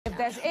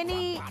there's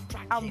any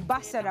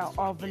ambassador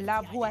of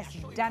love who has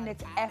done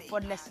it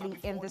effortlessly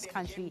in this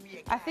country,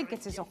 I think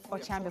it is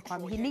Okyeame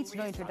Kwame. He needs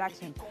no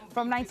introduction.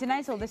 From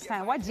 99 till this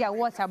time, what the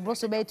awards are brought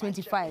to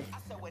 25?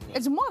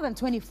 It's more than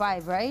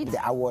 25, right?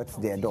 The awards,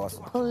 they're doors.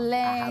 Plenty.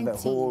 I have a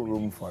whole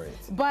room for it.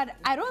 But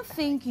I don't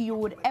think you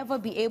would ever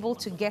be able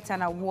to get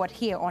an award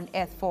here on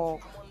earth for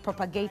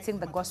propagating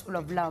the gospel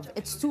of love.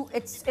 It's too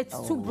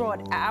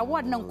broad.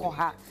 Award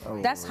nonkoha.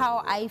 That's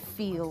how I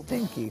feel.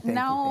 Thank you.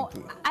 Now,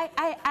 thank you.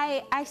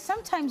 I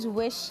sometimes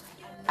wish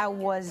I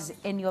was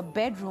in your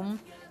bedroom,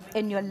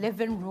 in your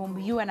living room,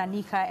 you and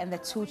Anika and the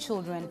two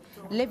children,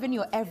 living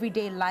your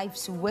everyday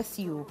lives with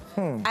you.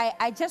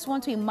 I just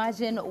want to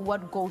imagine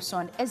what goes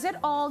on. Is it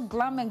all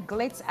glam and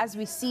glitz as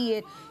we see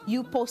it?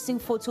 You posting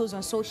photos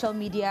on social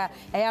media,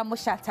 and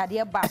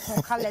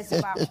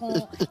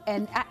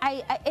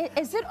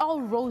is it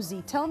all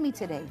rosy? Tell me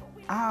today.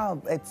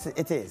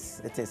 It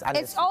is.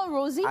 Honestly, it's all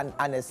rosy? And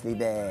honestly,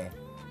 the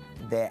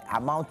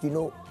amount,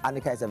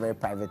 Anika is a very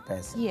private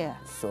person. Yeah.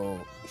 So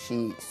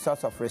she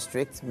sort of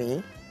restricts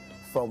me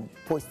from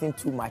posting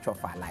too much of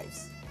our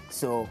lives.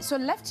 So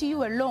left to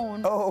you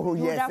alone,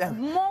 you yes, would have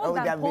more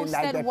than been posted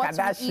like the what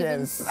Kardashians. we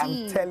even see.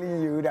 I'm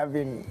telling you, it would have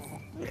been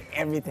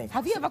everything.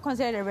 Have you ever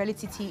considered a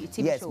reality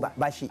TV yes, show?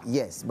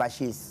 But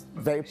she's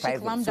very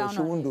private, so she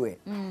won't do it.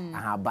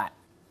 But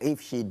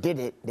if she did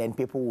it, then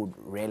people would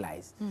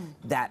realize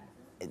that,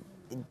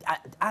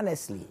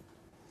 honestly,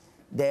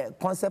 the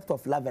concept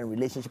of love and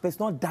relationship is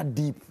not that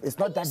deep. It's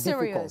not that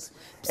difficult.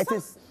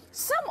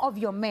 Some of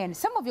your men,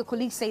 some of your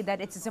colleagues say that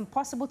it is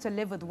impossible to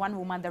live with one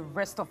woman the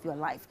rest of your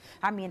life.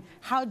 I mean,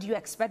 how do you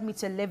expect me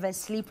to live and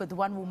sleep with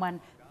one woman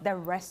the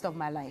rest of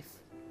my life?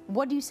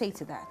 What do you say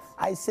to that?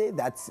 I say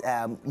that,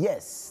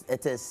 yes,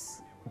 it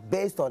is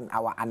based on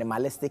our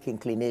animalistic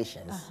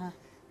inclinations.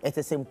 It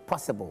is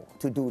impossible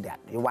to do that.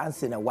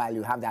 Once in a while,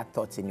 you have that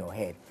thought in your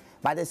head.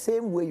 But the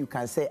same way you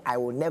can say, I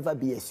will never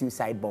be a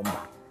suicide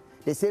bomber.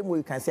 The same way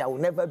you can say, I will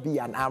never be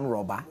an armed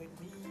robber.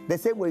 The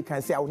same way you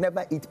can say, I will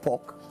never eat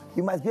pork.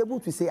 You must be able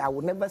to say, I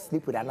will never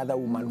sleep with another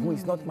woman who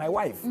is not my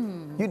wife.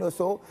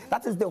 So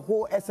that is the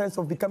whole essence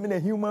of becoming a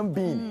human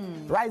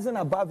being, rising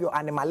above your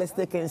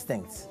animalistic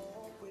instincts.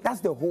 That's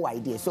the whole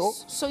idea.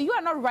 So you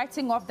are not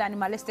writing off the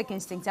animalistic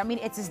instincts. I mean,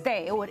 it is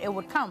there. It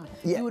would come.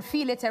 Yeah. You would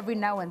feel it every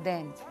now and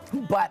then.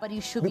 But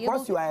you should be able to...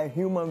 Because you are a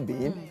human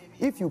being,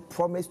 if you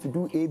promise to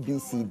do A, B,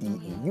 C, D,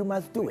 E, you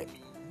must do it.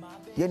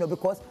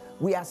 Because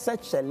we are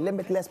such a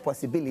limitless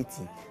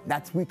possibility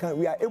that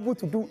we are able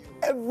to do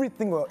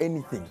everything or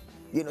anything.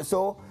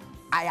 So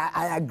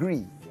I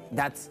agree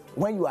that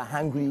when you are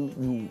hungry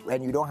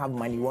and you don't have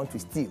money, you want to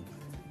steal.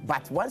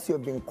 But once you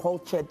have been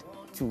cultured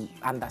to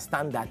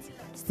understand that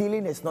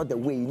stealing is not the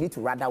way, you need to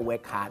rather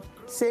work hard.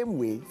 Same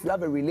way, if you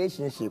have a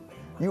relationship,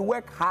 you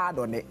work hard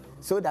on it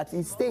so that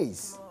it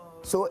stays.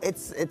 So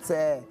it's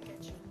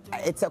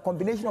a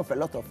combination of a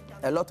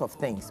lot of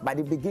things, but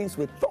it begins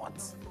with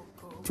thoughts.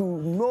 To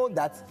know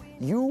that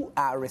you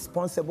are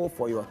responsible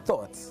for your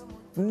thoughts,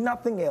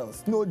 nothing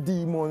else, no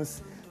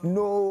demons,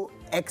 no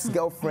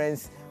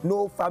ex-girlfriends,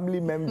 no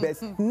family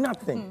members,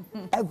 nothing.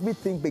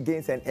 Everything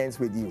begins and ends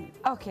with you.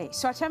 Okay,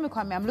 so Okyeame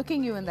Kwame, I'm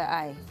looking you in the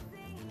eye.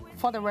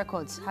 For the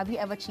records, have you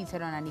ever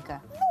cheated on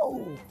Anika?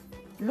 No.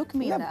 Look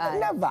me in the eye.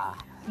 Never.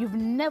 You've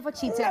never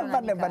cheated on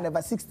Anika?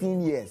 Never.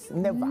 16 years.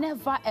 Never.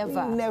 Never,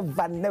 ever?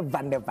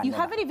 Never. You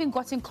haven't even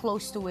gotten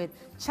close to it,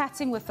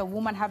 chatting with a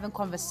woman, having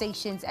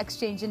conversations,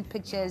 exchanging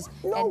pictures,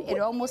 and it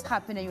almost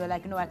happened and you were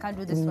like, no, I can't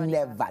do this for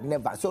Anika.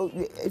 Never. So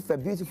if a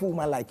beautiful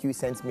woman like you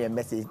sends me a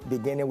message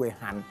beginning with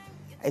Han,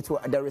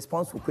 the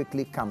response will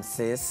quickly come,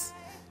 sis.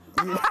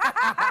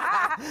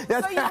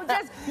 So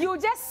you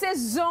just say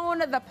zone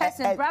the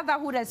person,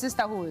 brotherhood and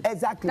sisterhood.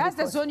 Exactly. That's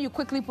the zone you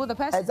quickly put the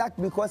person.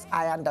 Exactly, because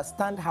I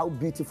understand how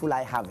beautiful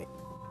I have it.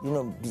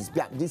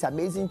 These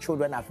amazing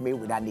children I've made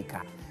with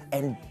Anika,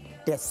 and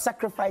the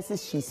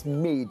sacrifices she's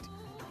made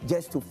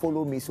just to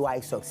follow me so I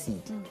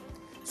succeed.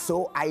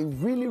 So I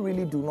really,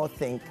 really do not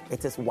think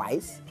it is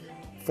wise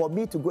for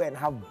me to go and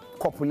have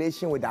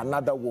copulation with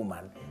another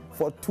woman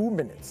for 2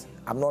 minutes.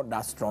 I'm not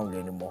that strong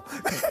anymore. Oh,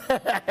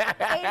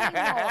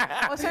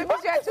 so it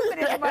means you're a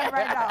 2-minute woman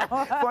right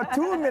now. For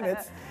 2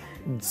 minutes,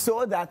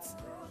 so that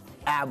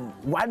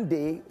one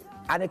day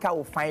Anika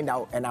will find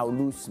out and I'll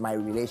lose my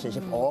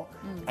relationship, or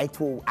it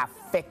will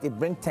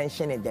bring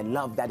tension in the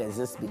love that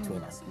exists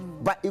between us.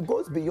 But it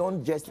goes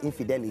beyond just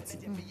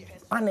infidelity.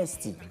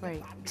 Honesty,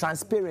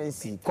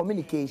 transparency,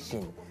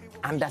 communication,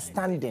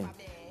 understanding,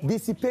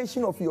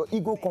 dissipation of your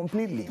ego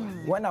completely.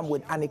 When I'm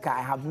with Anika,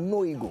 I have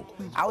no ego.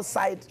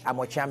 Outside, I'm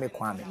Okyeame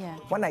Kwame.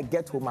 When I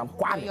get home, I'm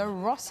Kwame. You're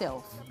raw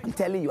self. I'm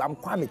telling you, I'm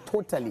Kwame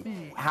totally.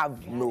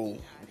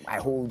 I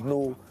hold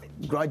no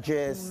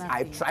grudges.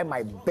 I try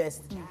my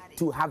best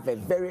to have a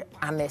very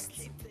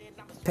honest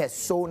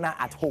persona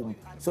at home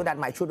so that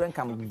my children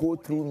can go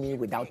through me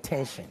without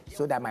tension,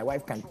 so that my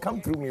wife can come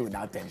through me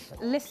without tension.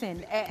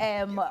 Listen,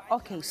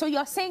 okay, so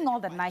you're saying all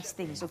the nice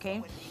things,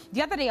 okay?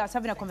 The other day I was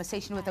having a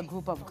conversation with a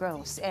group of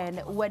girls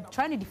and we're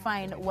trying to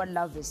define what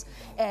love is.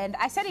 And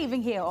I said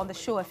even here on the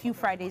show a few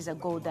Fridays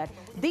ago that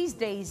these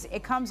days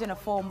it comes in a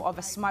form of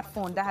a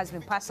smartphone that has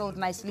been parceled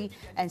nicely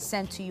and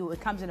sent to you. It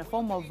comes in a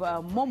form of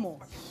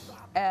Momo.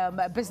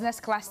 Business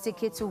class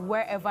ticket to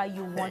wherever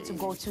you want to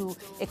go to.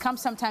 It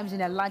comes sometimes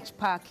in a lunch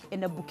pack,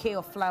 in a bouquet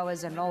of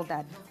flowers and all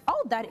that.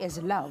 All that is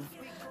love.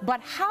 But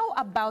how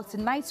about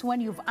nights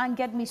when you've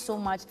angered me so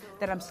much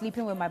that I'm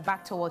sleeping with my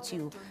back towards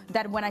you,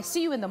 that when I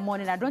see you in the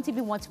morning, I don't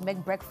even want to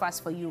make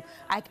breakfast for you.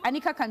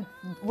 Anika can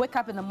wake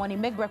up in the morning,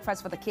 make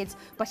breakfast for the kids,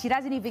 but she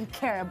doesn't even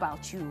care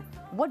about you.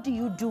 What do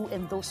you do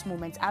in those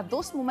moments? Are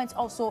those moments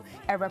also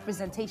a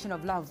representation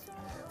of love?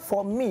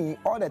 For me,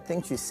 all the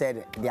things you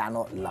said, they are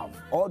not love.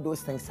 All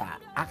those things are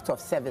acts of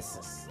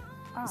services.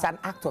 It's an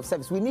act of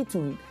service. We need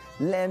to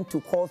learn to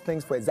call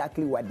things for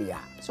exactly what they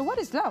are. So what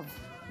is love?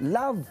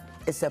 Love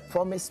is a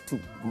promise to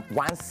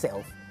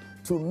oneself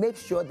to make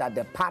sure that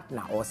the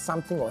partner or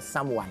something or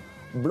someone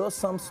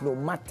blossoms no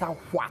matter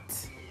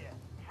what.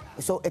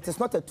 So it is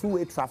not a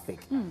two-way traffic.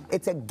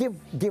 It's a give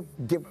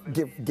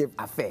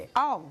affair.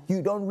 Oh.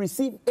 You don't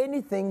receive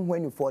anything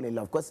when you fall in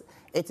love, because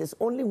it is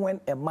only when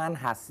a man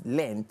has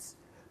learned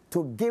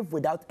to give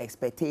without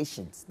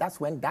expectations. That's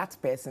when that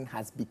person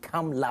has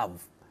become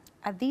love.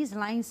 Are these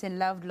lines in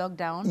Love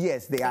Lockdown?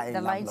 Yes, they are in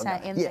the Love lines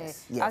Lockdown. are in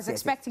Yes, there. yes, I was yes,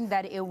 expecting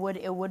that it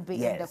would be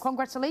in there.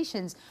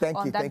 Congratulations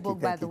on that book,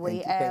 by the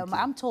way. Thank you.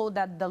 I'm told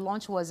that the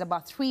launch was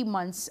about 3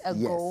 months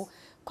ago. Yes.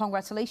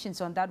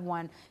 Congratulations on that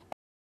one.